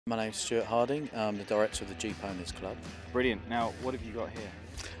My name's Stewart Harding. I'm the director of the Jeep Owners Club. Brilliant. Now, what have you got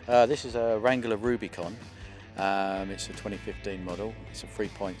here? This is a Wrangler Rubicon. It's a 2015 model. It's a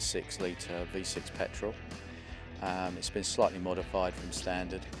 3.6 litre V6 petrol. It's been slightly modified from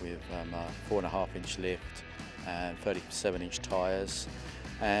standard with a 4.5-inch lift and 37-inch tyres,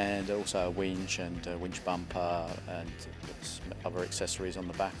 and also a winch and a winch bumper and some other accessories on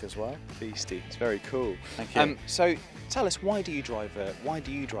the back as well. Beastie. It's very cool. Thank you. So, tell us, why do you drive a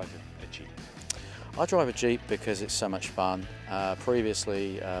Jeep? I drive a Jeep because it's so much fun.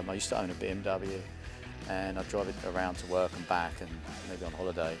 Previously, I used to own a BMW, and I'd drive it around to work and back and maybe on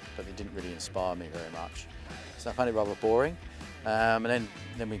holiday, but it didn't really inspire me very much. So I found it rather boring. And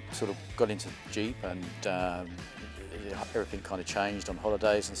then we sort of got into Jeep, and everything kind of changed on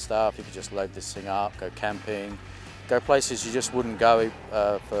holidays and stuff. You could just load this thing up, go camping, go places you just wouldn't go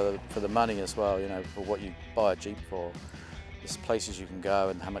for the money as well, you know, for what you buy a Jeep for. There's places you can go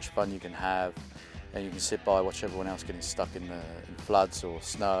and how much fun you can have, and you can sit by, watch everyone else getting stuck in floods or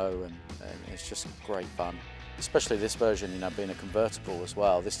snow, and it's just great fun. Especially this version, you know, being a convertible as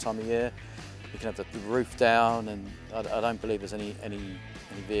well. This time of year, you can have the roof down, and I don't believe there's any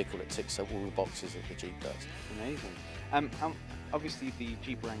vehicle that ticks up all the boxes that the Jeep does. Amazing. Obviously, the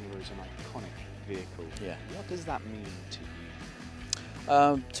Jeep Wrangler is an iconic vehicle. Yeah. What does that mean to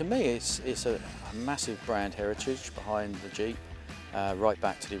you? To me, it's a massive brand heritage behind the Jeep, right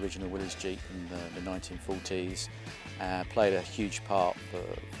back to the original Willys Jeep in the 1940s. Played a huge part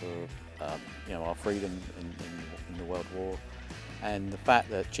for you know, our freedom in the World War, and the fact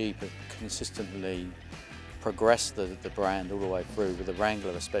that Jeep have consistently progressed the brand all the way through, with the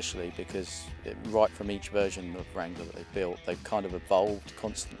Wrangler especially, because right from each version of Wrangler that they've built, they've kind of evolved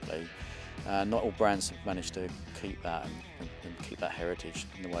constantly. Not all brands have managed to keep that and keep that heritage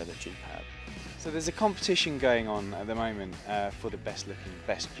in the way that Jeep have. So there's a competition going on at the moment for the best looking,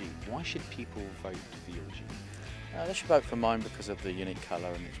 best Jeep. Why should people vote for your Jeep? They should vote for mine because of the unique colour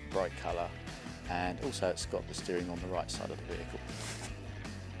and its bright colour, and also it's got the steering on the right side of the vehicle.